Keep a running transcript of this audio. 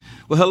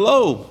Well,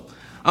 hello.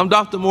 I'm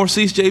Dr.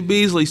 Maurice J.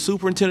 Beasley,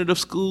 Superintendent of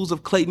Schools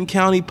of Clayton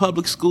County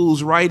Public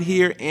Schools right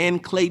here in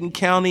Clayton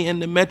County in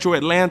the metro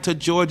Atlanta,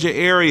 Georgia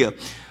area.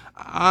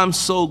 I'm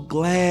so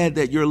glad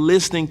that you're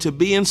listening to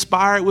Be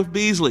Inspired with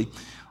Beasley.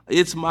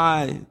 It's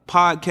my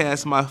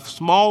podcast, my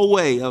small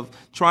way of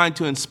trying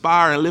to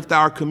inspire and lift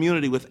our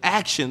community with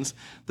actions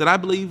that I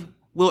believe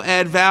will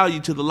add value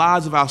to the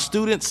lives of our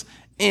students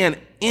and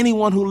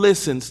anyone who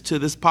listens to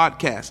this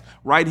podcast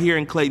right here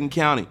in Clayton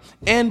County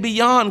and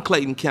beyond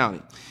Clayton County.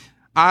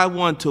 I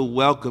want to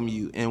welcome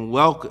you and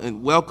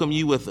welcome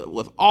you with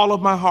all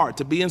of my heart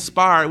to Be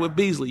Inspired with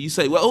Beasley. You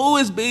say, well, who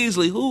is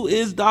Beasley? Who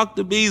is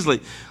Dr.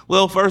 Beasley?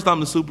 Well, first, I'm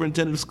the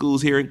superintendent of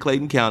schools here in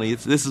Clayton County.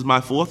 This is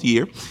my 4th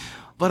year,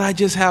 but I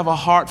just have a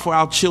heart for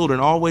our children,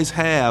 always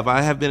have.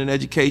 I have been in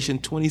education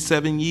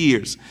 27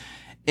 years.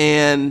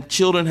 And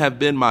children have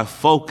been my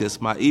focus,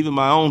 even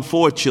my own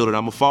 4 children.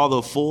 I'm a father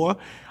of 4.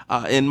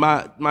 And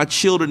my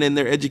children and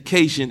their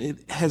education,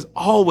 it has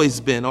always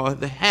been, or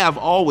they have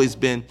always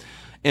been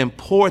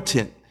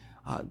important.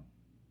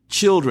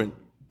 Children,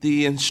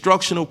 the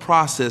instructional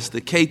process,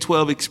 the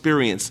K-12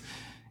 experience,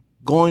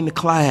 going to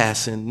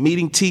class and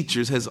meeting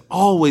teachers has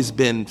always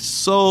been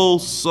so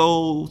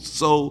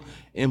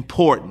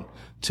important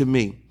to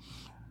me.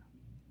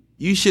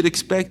 You should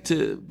expect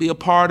to be a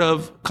part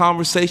of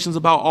conversations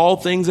about all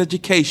things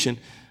education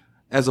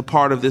as a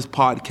part of this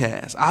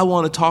podcast. I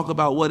want to talk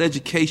about what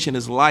education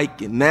is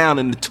like now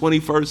in the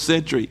 21st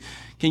century.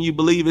 Can you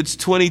believe it's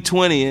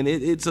 2020 and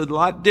it's a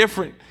lot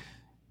different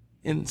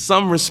in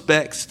some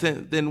respects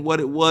than what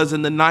it was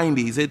in the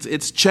 90s.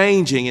 It's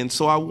changing. And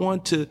so I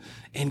want to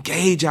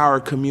engage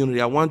our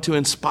community. I want to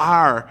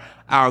inspire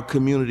our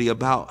community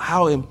about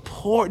how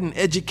important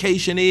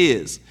education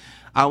is.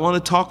 I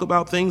want to talk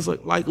about things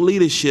like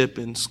leadership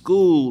in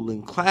school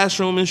and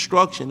classroom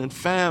instruction and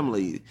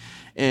family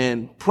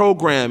and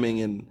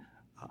programming and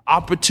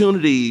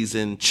opportunities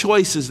and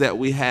choices that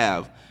we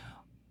have.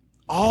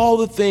 All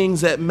the things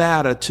that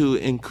matter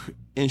to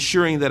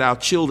ensuring that our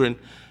children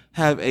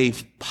have a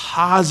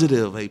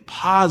positive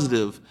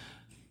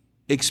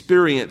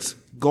experience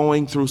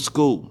going through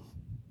school.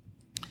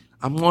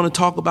 I want to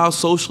talk about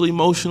social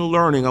emotional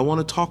learning. I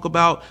want to talk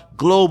about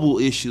global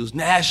issues,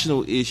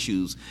 national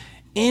issues,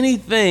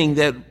 anything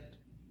that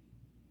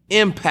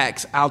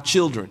impacts our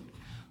children.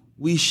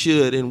 We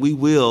should and we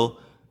will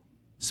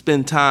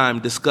spend time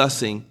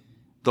discussing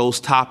those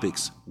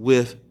topics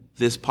with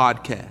this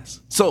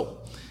podcast. So,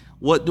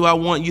 what do I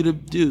want you to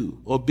do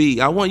or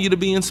be? I want you to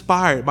be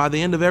inspired. By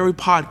the end of every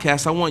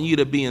podcast, I want you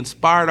to be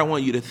inspired. I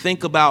want you to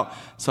think about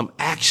some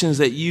actions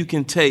that you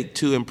can take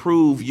to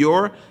improve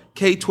your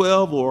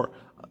K-12 or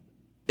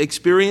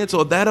experience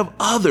or that of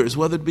others,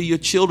 whether it be your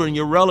children,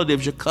 your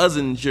relatives, your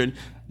cousins, your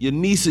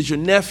nieces, your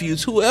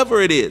nephews, whoever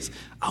it is.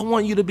 I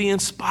want you to be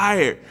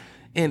inspired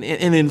and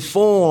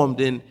informed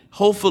and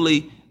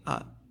hopefully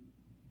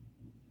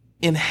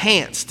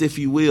enhanced, if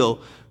you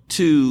will,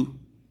 to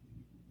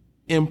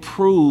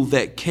improve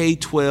that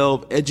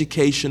K-12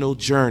 educational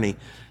journey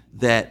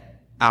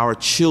that our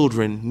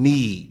children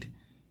need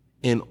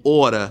in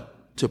order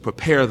to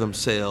prepare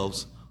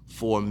themselves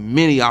for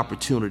many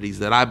opportunities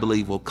that I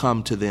believe will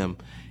come to them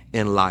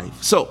in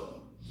life.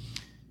 So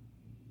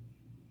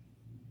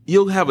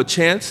you'll have a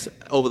chance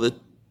over the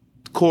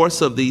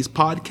course of these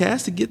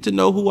podcasts to get to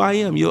know who I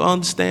am. You'll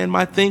understand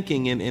my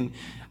thinking and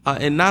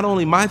not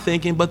only my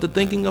thinking, but the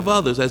thinking of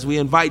others as we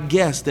invite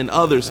guests and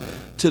others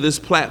to this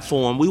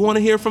platform. We want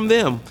to hear from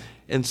them.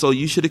 And so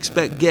you should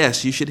expect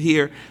guests. You should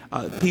hear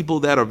people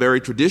that are very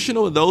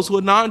traditional and those who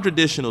are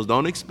non-traditionals.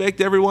 Don't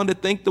expect everyone to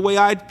think the way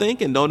I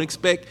think, and don't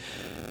expect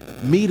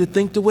me to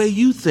think the way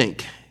you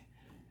think.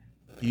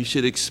 You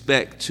should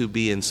expect to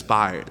be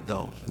inspired,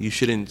 though. You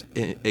should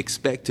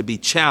expect to be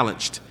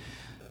challenged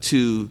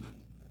to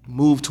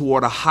move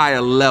toward a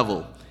higher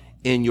level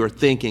in your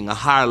thinking, a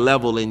higher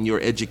level in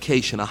your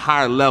education, a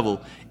higher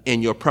level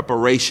in your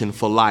preparation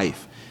for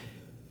life,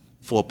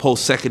 for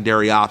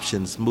post-secondary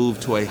options. Move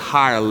to a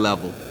higher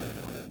level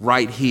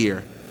right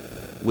here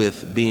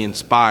with Be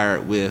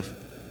Inspired with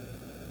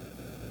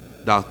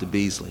Dr.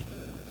 Beasley.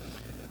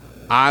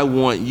 I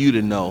want you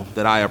to know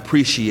that I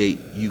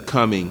appreciate you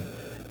coming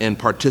and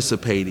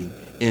participating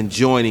and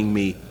joining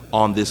me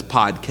on this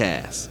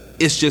podcast.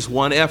 It's just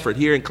one effort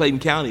here in Clayton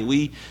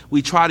County.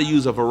 We try to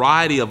use a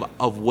variety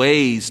of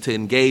ways to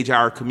engage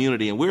our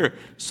community, and we're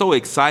so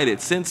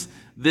excited. Since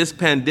this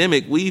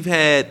pandemic, we've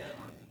had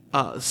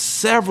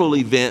several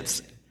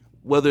events,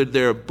 whether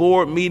they're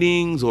board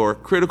meetings or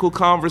critical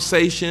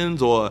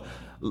conversations or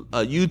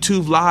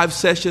YouTube live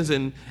sessions,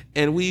 and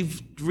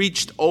we've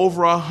reached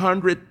over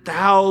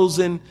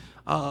 100,000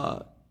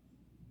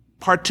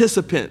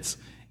 participants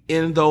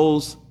in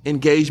those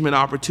engagement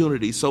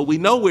opportunities. So we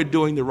know we're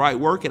doing the right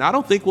work, and I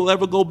don't think we'll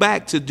ever go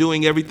back to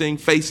doing everything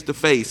face to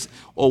face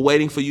or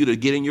waiting for you to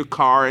get in your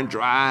car and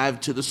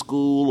drive to the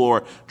school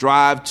or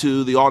drive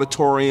to the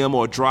auditorium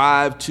or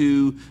drive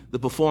to the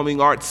Performing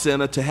Arts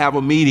Center to have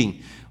a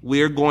meeting.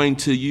 we're going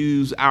to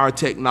use our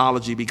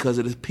technology because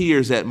it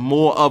appears that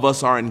more of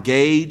us are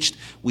engaged.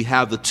 We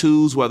have the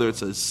tools, whether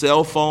it's a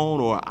cell phone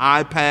or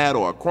an iPad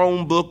or a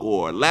Chromebook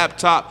or a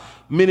laptop.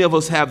 Many of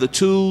us have the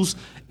tools,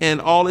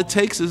 and all it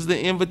takes is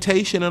the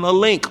invitation and a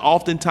link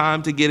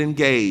oftentimes to get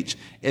engaged.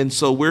 And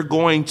so we're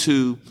going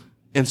to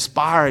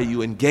inspire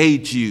you,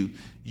 engage you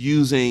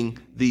using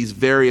these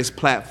various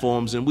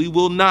platforms, and we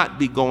will not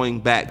be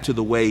going back to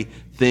the way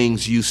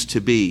things used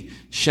to be.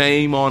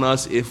 Shame on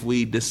us if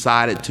we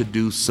decided to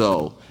do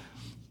so.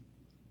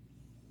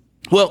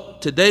 Well,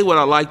 today what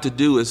I'd like to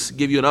do is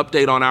give you an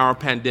update on our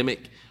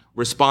pandemic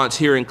response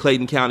here in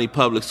Clayton County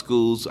Public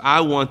Schools.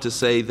 I want to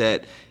say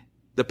that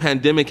the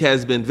pandemic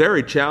has been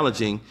very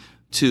challenging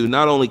to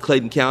not only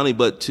Clayton County,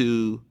 but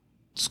to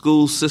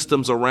school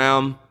systems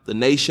around the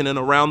nation and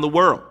around the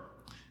world.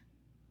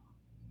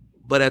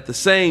 But at the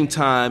same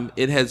time,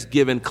 it has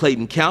given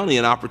Clayton County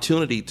an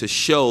opportunity to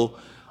show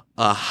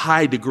a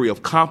high degree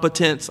of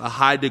competence, a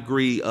high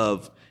degree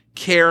of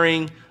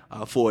caring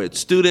for its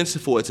students,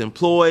 for its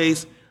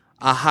employees,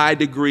 a high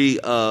degree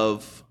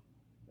of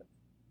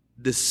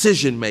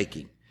decision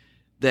making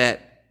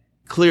that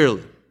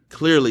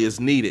clearly is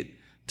needed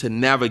to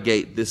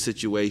navigate this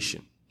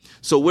situation.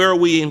 So where are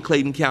we in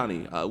Clayton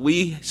County?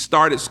 We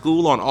started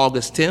school on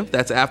August 10th.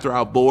 That's after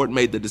our board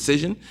made the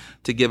decision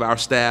to give our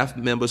staff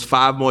members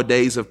 5 more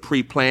days of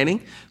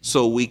pre-planning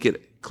so we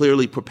could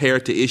clearly prepare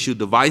to issue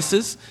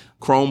devices,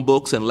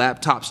 Chromebooks, and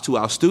laptops to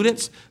our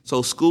students.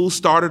 So school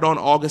started on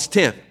August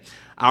 10th.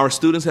 Our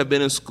students have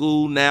been in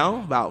school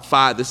now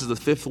this is the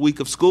 5th week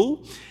of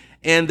school,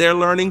 and they're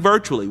learning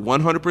virtually,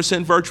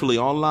 100% virtually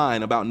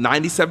online. About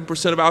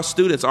 97% of our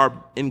students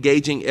are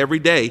engaging every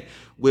day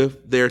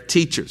with their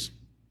teachers.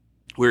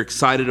 We're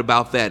excited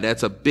about that.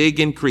 That's a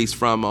big increase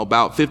from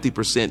about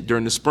 50%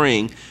 during the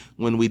spring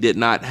when we did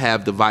not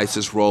have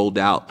devices rolled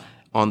out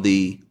on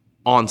the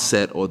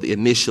onset or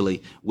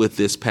initially with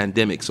this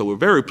pandemic. So we're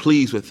very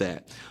pleased with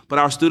that. But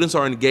our students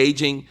are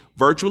engaging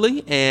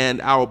virtually, and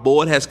our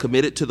board has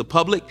committed to the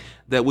public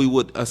that we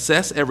would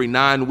assess every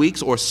 9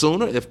 weeks or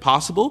sooner, if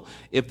possible,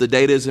 if the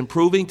data is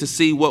improving, to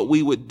see what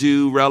we would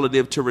do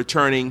relative to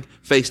returning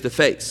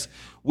face-to-face.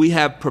 We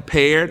have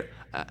prepared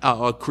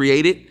or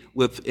created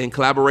in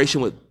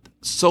collaboration with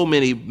so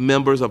many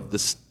members of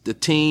the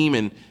team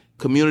and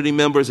community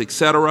members,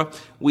 etc.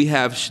 We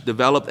have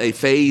developed a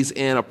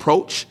phase-in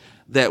approach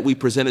that we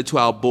presented to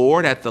our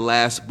board at the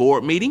last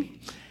board meeting,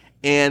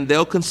 and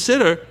they'll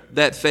consider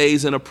that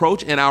phase-in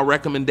approach and our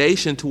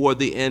recommendation toward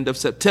the end of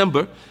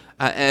September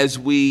as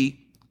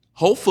we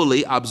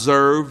hopefully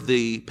observe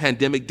the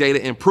pandemic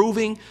data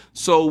improving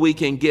so we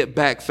can get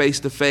back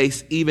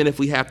face-to-face, even if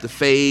we have to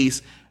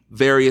phase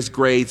various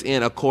grades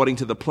in according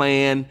to the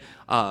plan,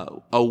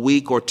 a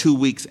week or 2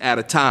 weeks at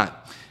a time.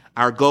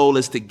 Our goal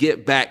is to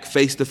get back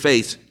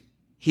face-to-face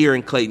here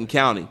in Clayton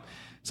County.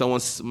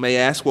 Someone may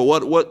ask, well,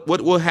 what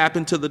will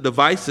happen to the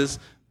devices,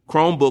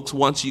 Chromebooks,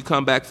 once you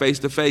come back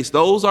face-to-face?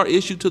 Those are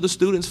issued to the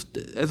students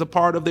as a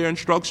part of their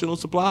instructional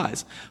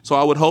supplies. So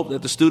I would hope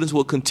that the students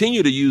will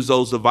continue to use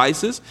those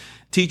devices.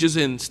 Teachers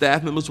and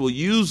staff members will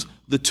use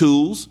the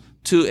tools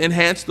to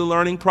enhance the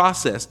learning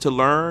process, to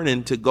learn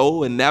and to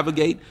go and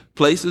navigate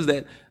places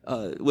that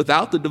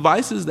without the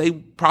devices, they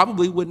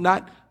probably would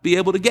not be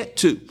able to get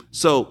to.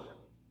 So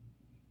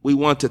we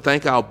want to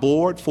thank our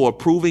board for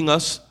approving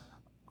the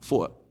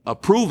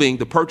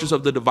purchase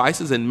of the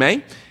devices in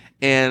May,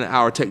 and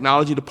our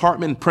technology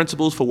department and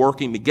principals for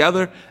working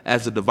together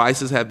as the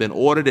devices have been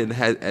ordered and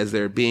as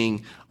they're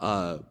being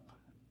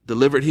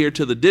delivered here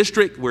to the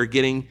district. We're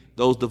getting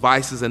those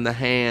devices in the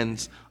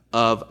hands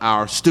of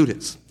our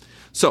students.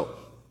 So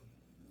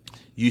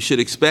you should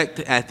expect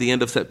at the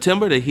end of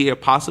September to hear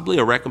possibly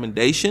a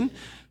recommendation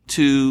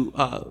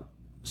to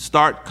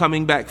start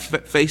coming back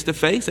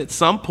face-to-face at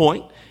some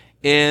point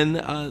in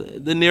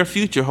the near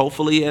future,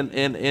 hopefully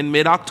in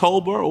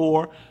mid-October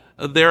or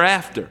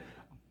thereafter.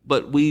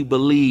 But we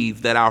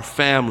believe that our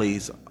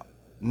families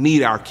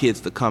need our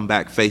kids to come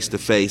back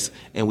face-to-face,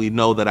 and we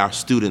know that our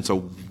students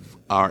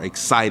are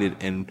excited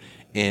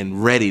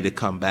and ready to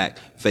come back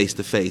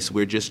face-to-face.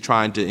 We're just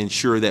trying to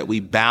ensure that we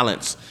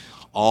balance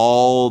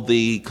all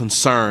the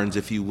concerns,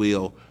 if you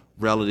will,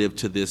 relative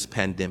to this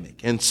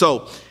pandemic. And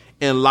so,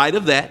 in light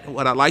of that,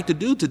 what I'd like to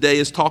do today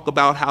is talk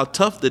about how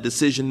tough the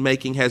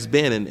decision-making has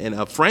been, and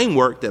a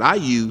framework that I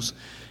use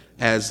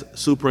as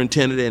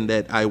superintendent and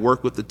that I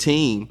work with the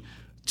team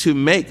to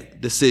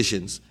make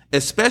decisions,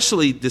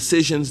 especially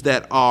decisions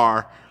that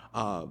are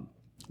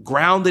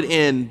grounded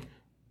in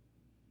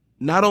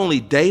not only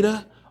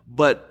data,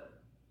 but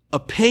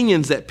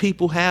opinions that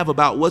people have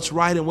about what's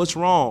right and what's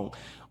wrong,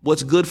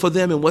 what's good for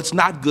them and what's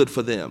not good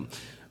for them.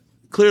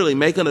 Clearly,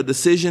 making a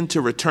decision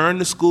to return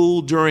to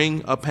school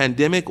during a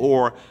pandemic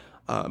or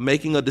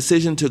making a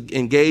decision to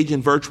engage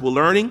in virtual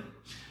learning,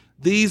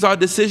 these are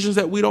decisions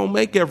that we don't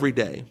make every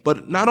day.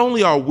 But not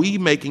only are we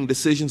making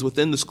decisions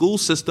within the school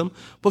system,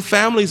 but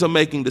families are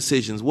making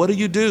decisions. What do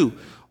you do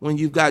when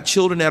you've got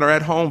children that are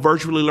at home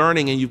virtually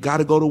learning and you've got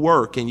to go to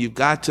work and you've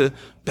got to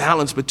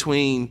balance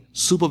between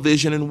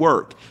supervision and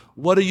work?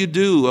 What do you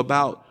do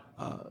about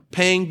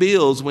paying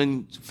bills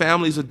when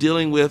families are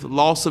dealing with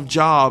loss of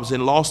jobs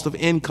and loss of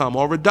income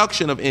or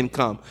reduction of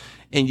income.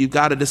 And you've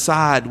got to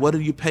decide, what do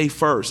you pay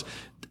first?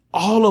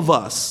 All of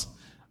us,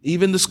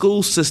 even the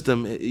school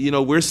system,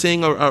 we're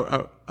seeing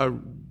a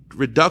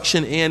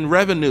reduction in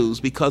revenues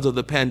because of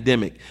the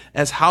pandemic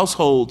as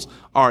households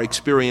are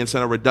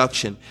experiencing a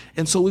reduction.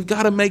 And so we've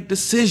got to make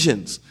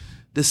decisions.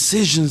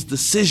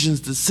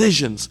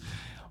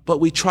 But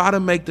we try to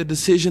make the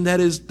decision that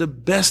is the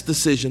best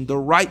decision, the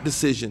right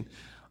decision,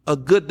 a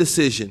good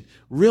decision,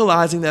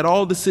 realizing that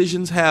all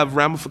decisions have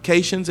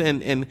ramifications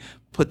and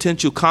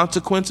potential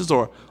consequences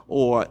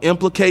or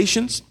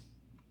implications.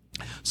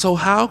 So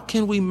how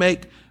can we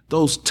make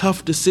those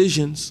tough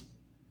decisions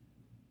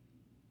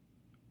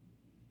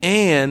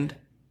and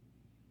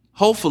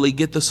hopefully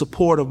get the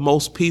support of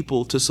most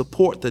people to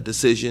support the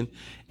decision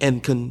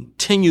and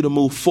continue to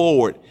move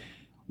forward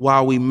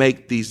while we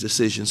make these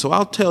decisions? So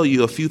I'll tell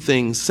you a few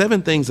things,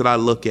 7 things that I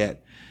look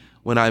at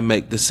when I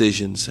make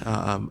decisions.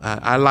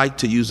 I like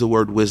to use the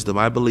word wisdom.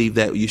 I believe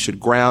that you should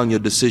ground your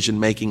decision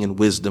making in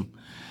wisdom.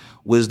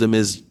 Wisdom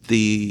is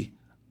the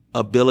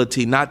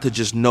ability not to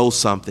just know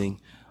something,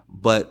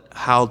 but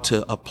how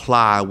to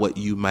apply what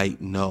you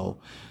might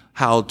know,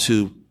 how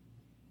to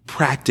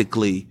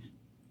practically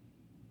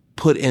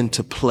put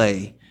into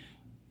play,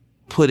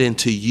 put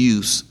into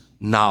use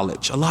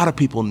knowledge. A lot of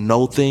people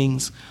know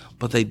things,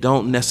 but they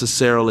don't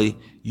necessarily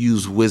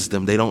use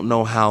wisdom. They don't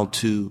know how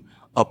to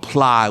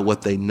apply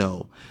what they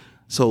know.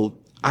 So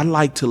I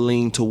like to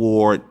lean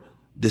toward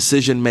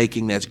decision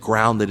making that's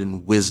grounded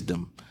in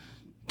wisdom.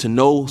 To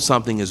know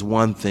something is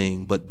one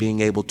thing, but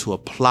being able to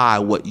apply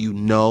what you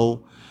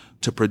know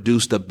to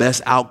produce the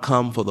best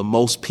outcome for the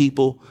most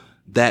people,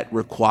 that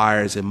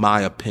requires, in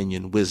my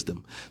opinion,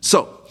 wisdom.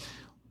 So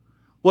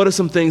what are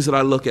some things that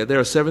I look at? There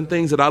are 7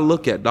 things that I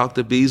look at,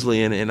 Dr.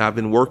 Beasley, and I've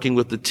been working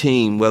with the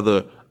team,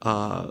 whether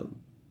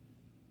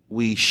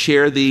we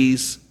share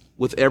these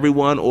with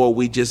everyone or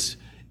we just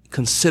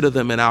consider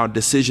them in our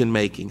decision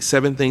making.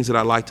 7 things that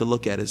I like to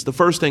look at is the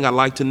first thing I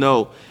like to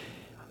know,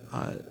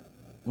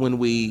 when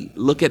we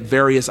look at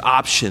various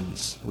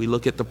options, we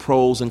look at the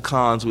pros and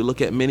cons, we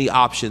look at many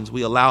options,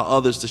 we allow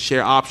others to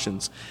share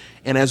options.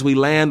 And as we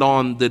land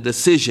on the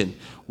decision,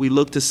 we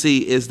look to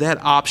see, is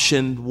that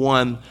option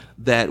one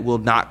that will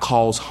not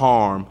cause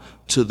harm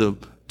to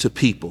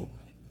people?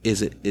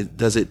 Is it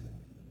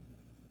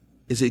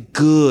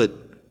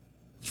good?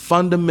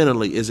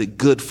 Fundamentally, is it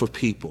good for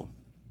people?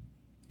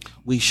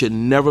 We should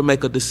never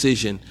make a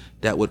decision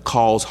that would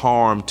cause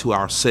harm to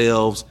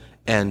ourselves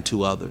and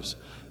to others.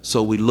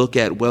 So we look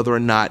at whether or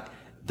not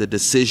the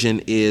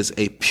decision is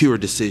a pure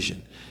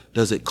decision.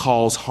 Does it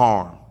cause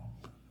harm?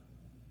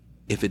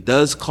 If it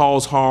does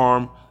cause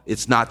harm,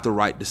 it's not the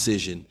right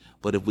decision.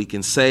 But if we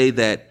can say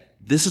that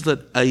this is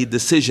a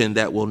decision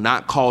that will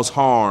not cause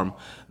harm,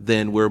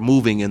 then we're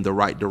moving in the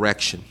right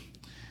direction.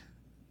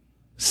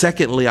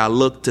 Secondly, I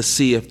look to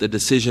see if the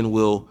decision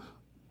will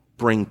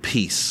bring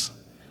peace.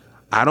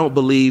 I don't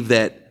believe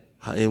that,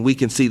 and we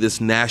can see this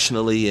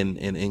nationally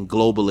and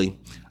globally,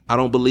 I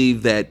don't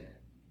believe that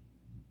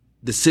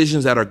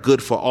decisions that are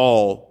good for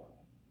all,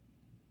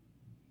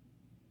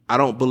 I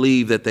don't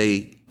believe that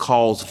they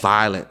cause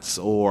violence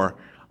or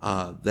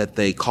that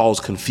they cause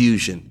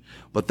confusion,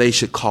 but they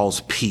should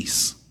cause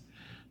peace.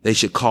 They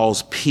should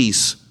cause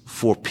peace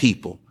for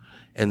people.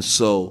 And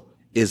so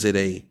is it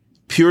a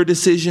pure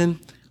decision,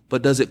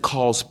 but does it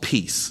cause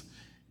peace?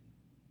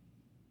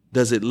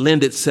 Does it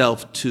lend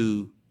itself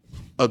to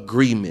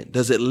agreement?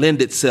 Does it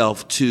lend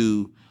itself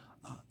to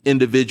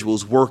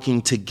individuals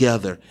working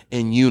together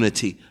in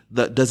unity?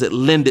 Does it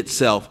lend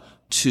itself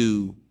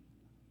to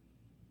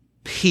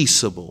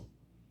peaceable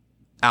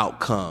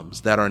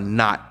outcomes that are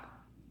not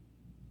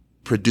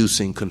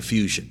producing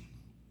confusion?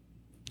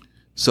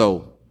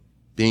 So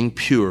being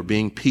pure,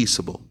 being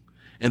peaceable.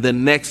 And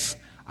then next,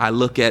 I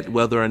look at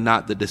whether or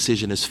not the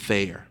decision is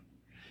fair.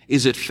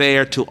 Is it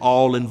fair to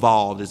all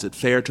involved? Is it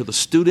fair to the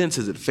students?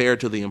 Is it fair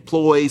to the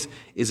employees?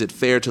 Is it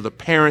fair to the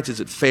parents? Is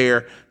it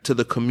fair to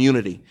the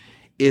community?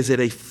 Is it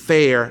a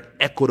fair,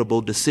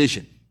 equitable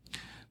decision?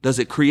 Does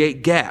it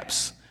create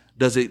gaps?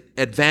 Does it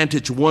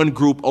advantage one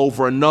group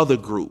over another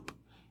group?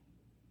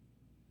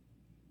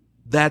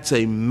 That's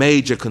a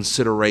major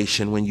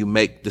consideration when you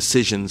make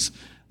decisions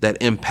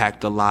that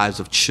impact the lives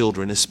of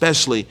children,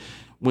 especially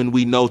when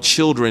we know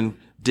children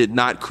did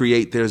not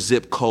create their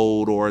zip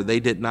code, or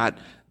they did not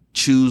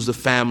choose the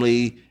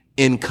family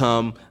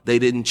income. They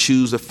didn't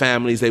choose the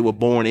families they were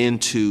born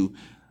into.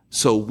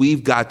 So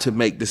we've got to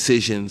make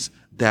decisions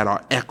that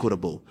are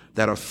equitable,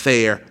 that are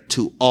fair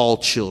to all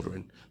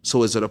children.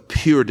 So is it a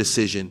pure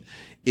decision?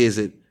 Is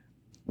it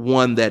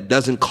one that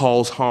doesn't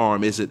cause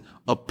harm? Is it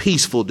a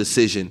peaceful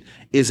decision?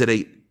 Is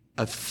it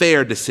a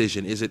fair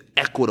decision? Is it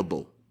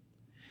equitable?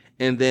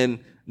 And then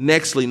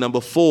nextly,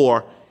 number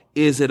 4,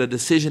 is it a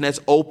decision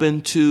that's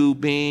open to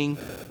being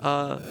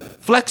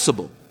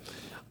flexible?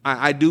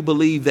 I do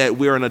believe that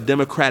we're in a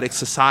democratic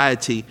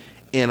society,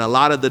 in a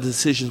lot of the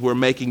decisions we're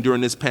making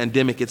during this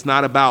pandemic, it's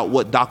not about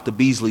what Dr.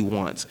 Beasley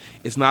wants.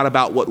 It's not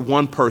about what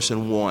one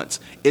person wants.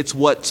 It's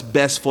what's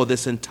best for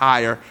this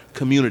entire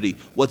community,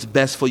 what's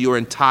best for your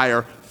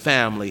entire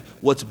family,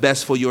 what's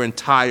best for your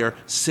entire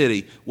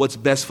city, what's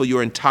best for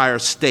your entire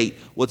state,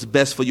 what's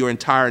best for your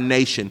entire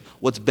nation,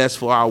 what's best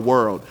for our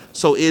world.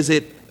 So is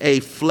it a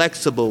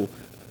flexible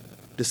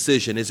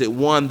decision? Is it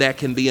one that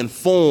can be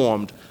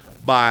informed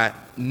by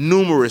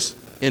numerous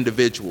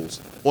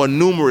individuals or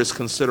numerous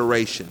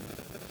consideration?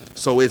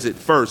 So is it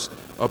first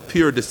a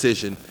pure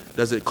decision?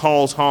 Does it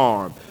cause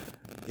harm?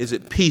 Is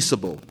it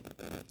peaceable?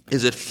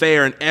 Is it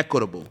fair and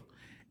equitable?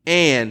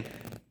 And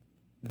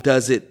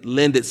does it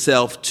lend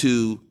itself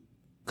to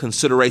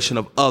consideration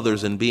of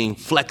others and being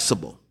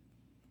flexible?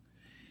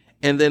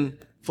 And then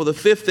for the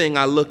fifth thing,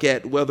 I look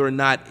at whether or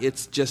not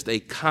it's just a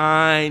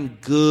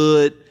kind,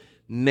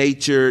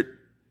 good-natured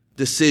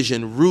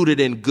decision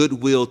rooted in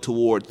goodwill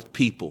towards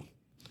people.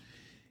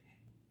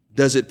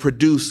 Does it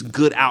produce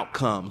good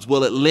outcomes?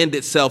 Will it lend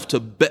itself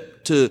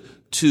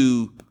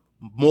to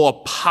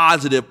more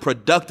positive,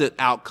 productive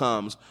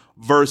outcomes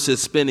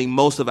versus spending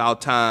most of our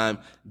time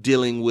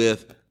dealing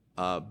with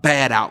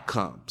bad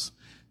outcomes?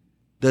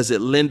 Does it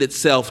lend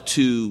itself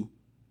to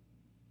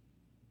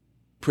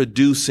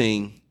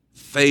producing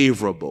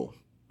favorable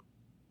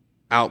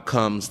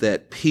outcomes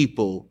that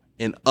people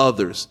and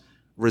others,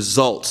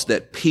 results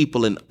that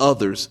people and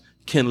others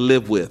can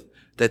live with,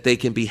 that they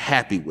can be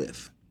happy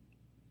with?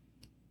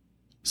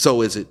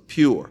 So is it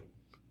pure?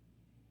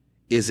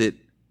 Is it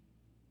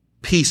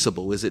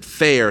peaceable? Is it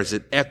fair? Is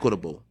it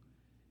equitable?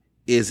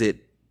 Is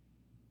it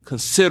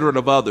considerate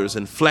of others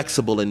and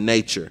flexible in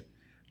nature?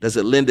 Does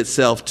it lend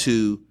itself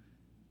to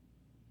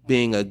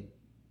being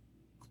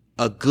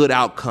a good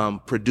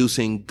outcome,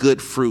 producing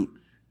good fruit,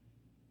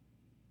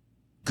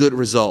 good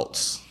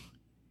results?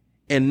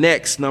 And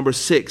next, number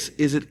 6,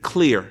 is it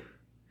clear?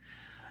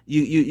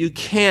 You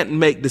can't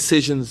make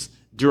decisions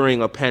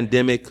during a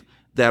pandemic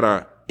that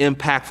are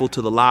impactful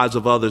to the lives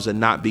of others and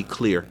not be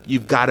clear.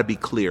 You've got to be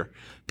clear.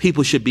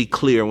 People should be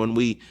clear. When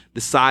we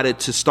decided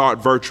to start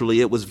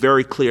virtually, it was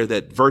very clear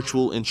that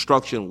virtual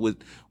instruction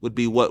would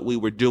be what we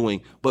were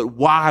doing, but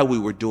why we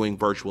were doing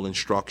virtual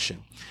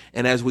instruction.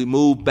 And as we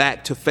move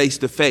back to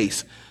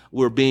face-to-face,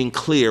 we're being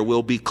clear.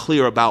 We'll be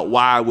clear about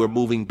why we're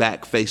moving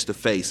back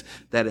face-to-face,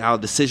 that our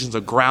decisions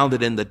are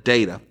grounded in the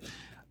data,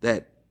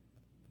 that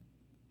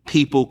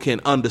people can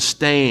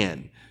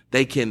understand.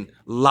 They can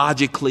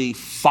logically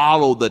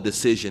follow the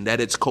decision,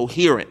 that it's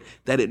coherent,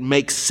 that it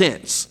makes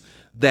sense,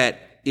 that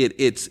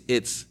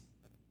it's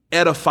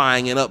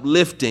edifying and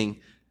uplifting,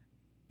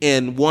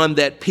 and one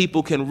that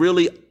people can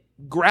really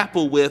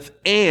grapple with.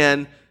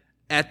 And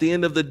at the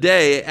end of the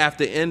day,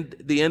 after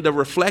the end of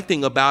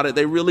reflecting about it,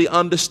 they really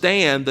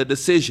understand the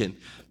decision.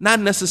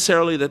 Not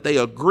necessarily that they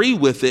agree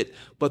with it,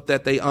 but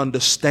that they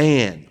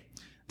understand,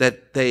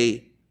 that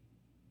they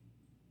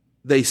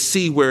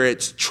see where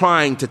it's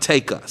trying to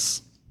take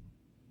us.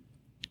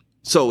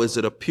 So is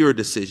it a pure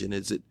decision?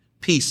 Is it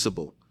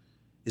peaceable?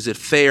 Is it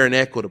fair and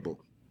equitable?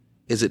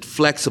 Is it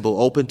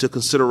flexible, open to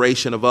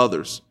consideration of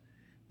others?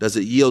 Does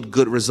it yield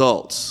good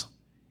results?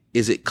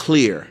 Is it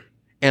clear?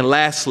 And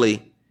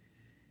lastly,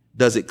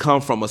 does it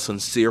come from a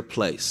sincere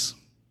place?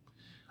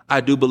 I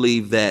do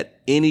believe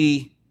that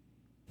any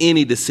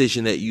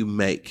decision that you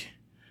make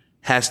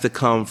has to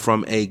come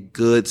from a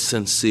good,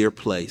 sincere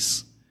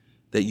place.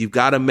 That you've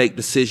got to make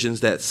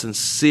decisions that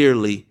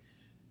sincerely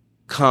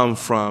come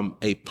from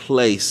a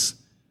place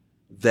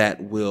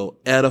that will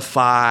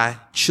edify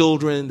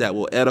children, that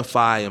will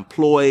edify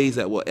employees,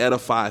 that will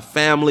edify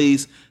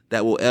families,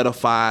 that will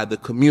edify the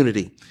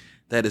community,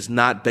 that is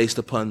not based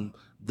upon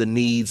the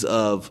needs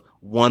of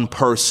one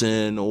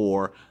person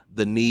or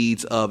the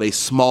needs of a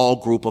small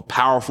group of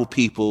powerful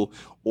people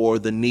or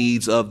the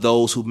needs of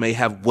those who may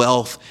have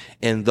wealth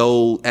and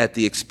though at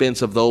the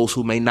expense of those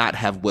who may not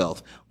have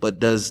wealth. But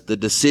does the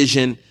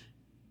decision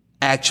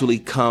actually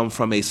come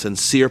from a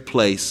sincere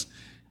place?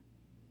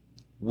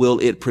 Will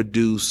it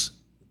produce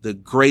the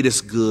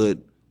greatest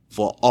good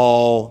for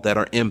all that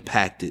are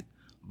impacted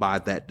by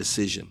that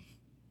decision?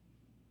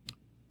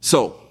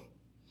 So,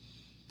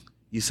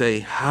 you say,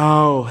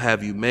 how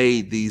have you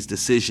made these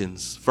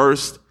decisions?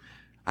 First,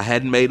 I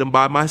hadn't made them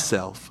by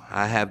myself.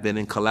 I have been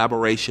in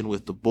collaboration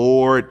with the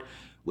board,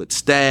 with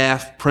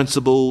staff,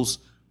 principals,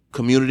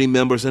 community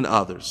members, and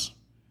others.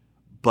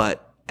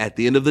 But at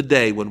the end of the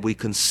day, when we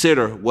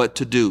consider what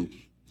to do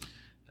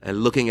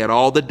and looking at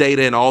all the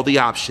data and all the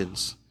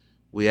options,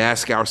 we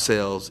ask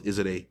ourselves, is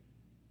it a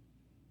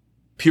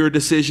pure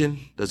decision?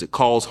 Does it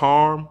cause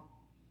harm?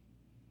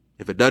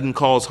 If it doesn't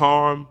cause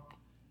harm,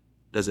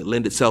 does it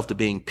lend itself to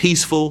being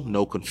peaceful,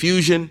 no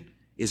confusion?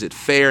 Is it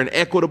fair and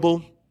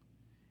equitable?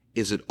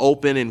 Is it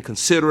open and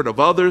considerate of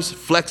others,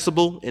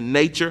 flexible in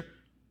nature?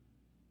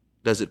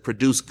 Does it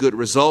produce good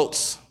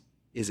results?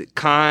 Is it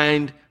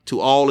kind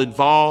to all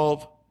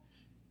involved?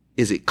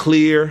 Is it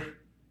clear?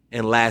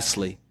 And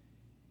lastly,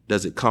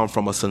 does it come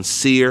from a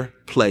sincere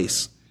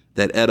place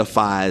that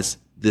edifies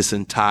this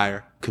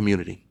entire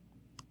community?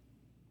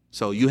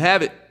 So you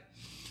have it.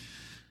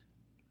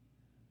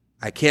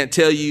 I can't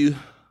tell you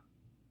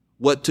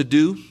what to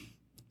do.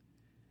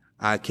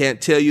 I can't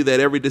tell you that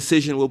every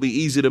decision will be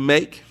easy to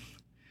make.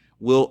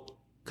 We'll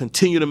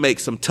continue to make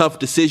some tough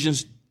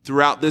decisions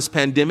throughout this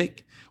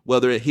pandemic,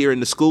 whether here in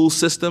the school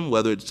system,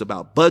 whether it's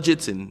about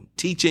budgets and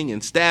teaching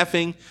and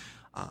staffing,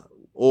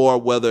 or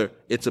whether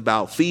it's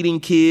about feeding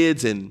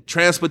kids and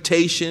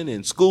transportation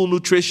and school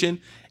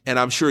nutrition. And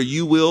I'm sure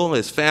you will,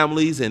 as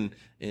families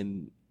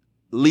and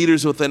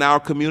leaders within our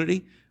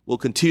community, will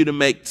continue to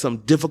make some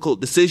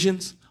difficult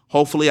decisions.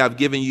 Hopefully, I've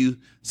given you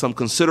some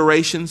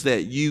considerations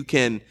that you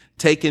can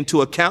take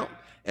into account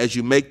as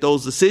you make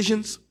those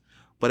decisions.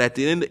 But at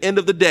the end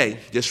of the day,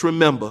 just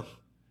remember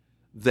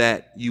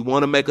that you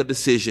want to make a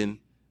decision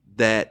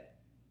that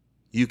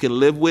you can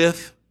live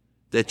with,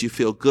 that you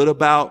feel good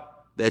about,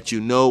 that you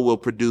know will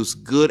produce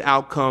good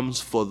outcomes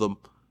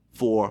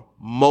for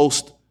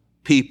most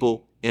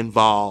people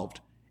involved,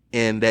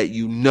 and that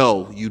you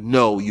know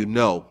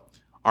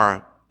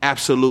are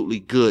absolutely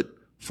good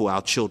for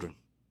our children.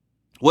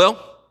 Well,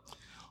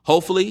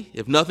 hopefully,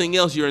 if nothing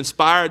else, you're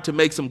inspired to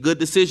make some good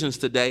decisions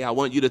today. I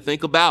want you to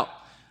think about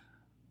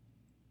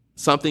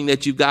something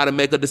that you've got to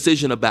make a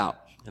decision about.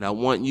 And I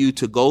want you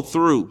to go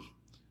through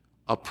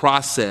a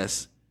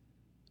process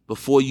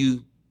before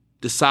you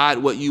decide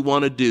what you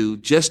want to do,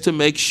 just to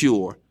make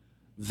sure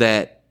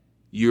that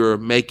you're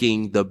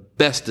making the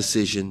best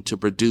decision to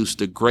produce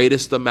the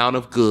greatest amount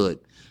of good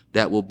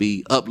that will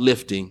be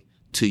uplifting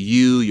to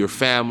you, your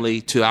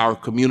family, to our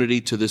community,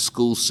 to the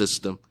school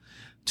system,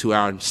 to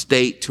our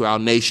state, to our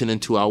nation,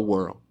 and to our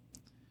world.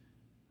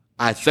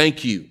 I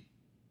thank you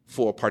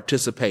for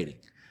participating.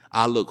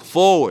 I look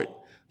forward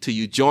to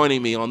you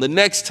joining me on the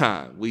next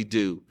time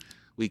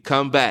we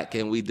come back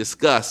and we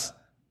discuss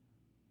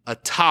a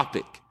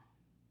topic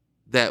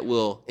that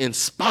will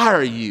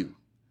inspire you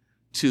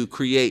to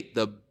create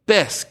the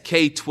best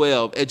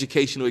K-12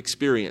 educational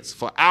experience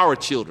for our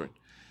children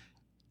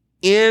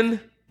in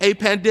a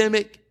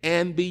pandemic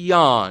and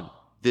beyond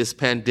this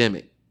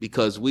pandemic,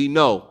 because we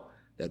know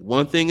that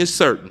one thing is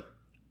certain: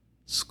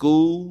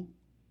 school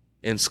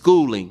and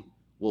schooling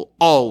will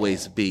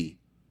always be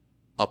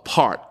a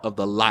part of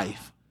the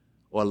life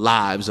or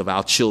lives of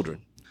our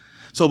children.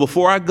 So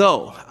before I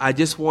go, I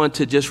just want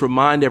to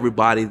remind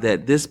everybody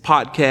that this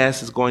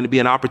podcast is going to be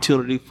an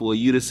opportunity for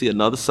you to see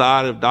another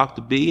side of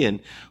Dr. B,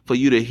 and for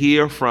you to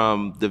hear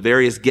from the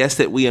various guests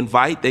that we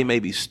invite. They may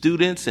be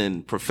students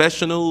and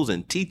professionals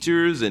and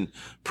teachers and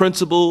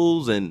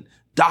principals and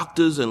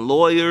doctors and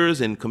lawyers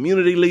and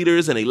community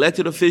leaders and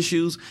elected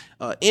officials,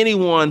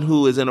 anyone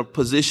who is in a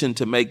position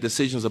to make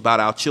decisions about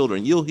our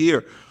children. You'll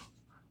hear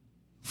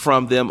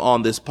from them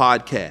on this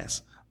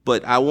podcast.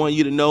 But I want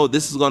you to know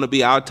this is going to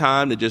be our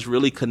time to just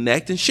really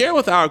connect and share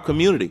with our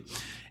community.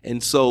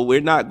 And so we're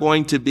not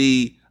going to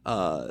be,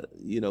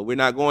 we're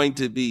not going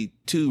to be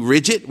too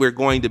rigid. We're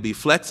going to be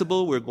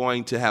flexible. We're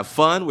going to have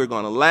fun. We're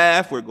going to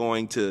laugh. We're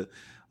going to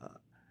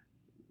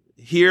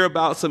hear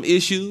about some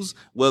issues,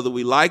 whether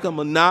we like them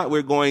or not.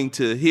 We're going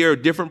to hear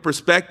different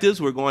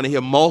perspectives. We're going to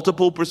hear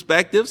multiple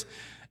perspectives.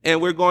 And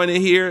we're going to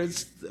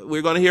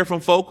hear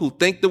from folk who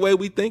think the way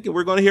we think, and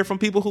we're going to hear from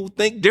people who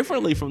think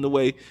differently from the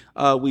way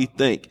we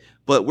think.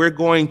 But we're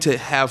going to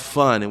have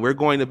fun, and we're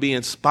going to be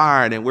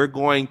inspired, and we're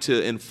going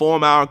to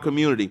inform our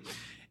community,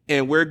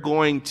 and we're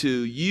going to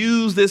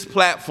use this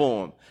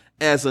platform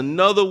as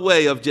another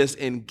way of just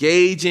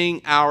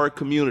engaging our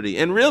community,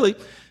 and really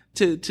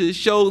to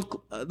show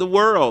the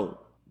world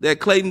that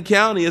Clayton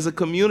County is a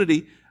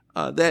community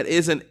that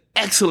is an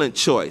excellent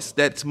choice,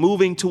 that's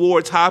moving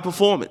towards high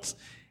performance.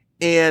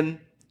 And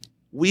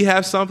we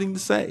have something to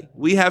say.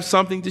 We have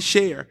something to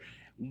share.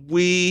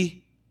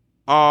 We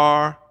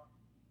are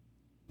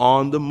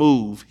on the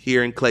move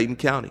here in Clayton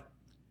County.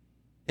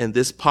 And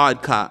this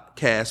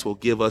podcast will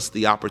give us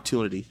the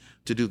opportunity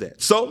to do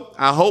that. So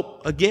I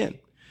hope, again,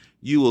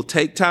 you will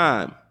take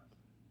time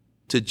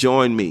to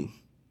join me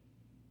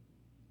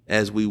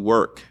as we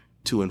work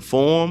to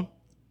inform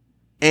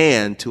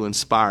and to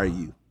inspire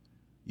you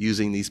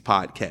using these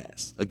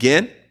podcasts.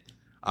 Again,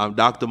 I'm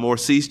Dr.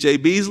 Maurice J.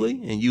 Beasley,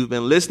 and you've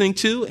been listening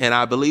to, and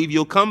I believe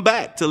you'll come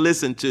back to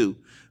listen to,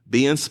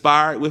 Be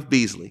Inspired with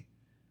Beasley,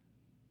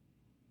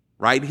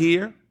 right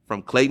here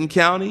from Clayton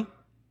County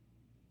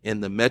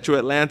in the Metro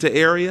Atlanta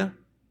area,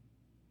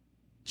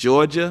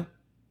 Georgia,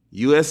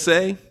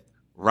 USA,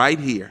 right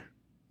here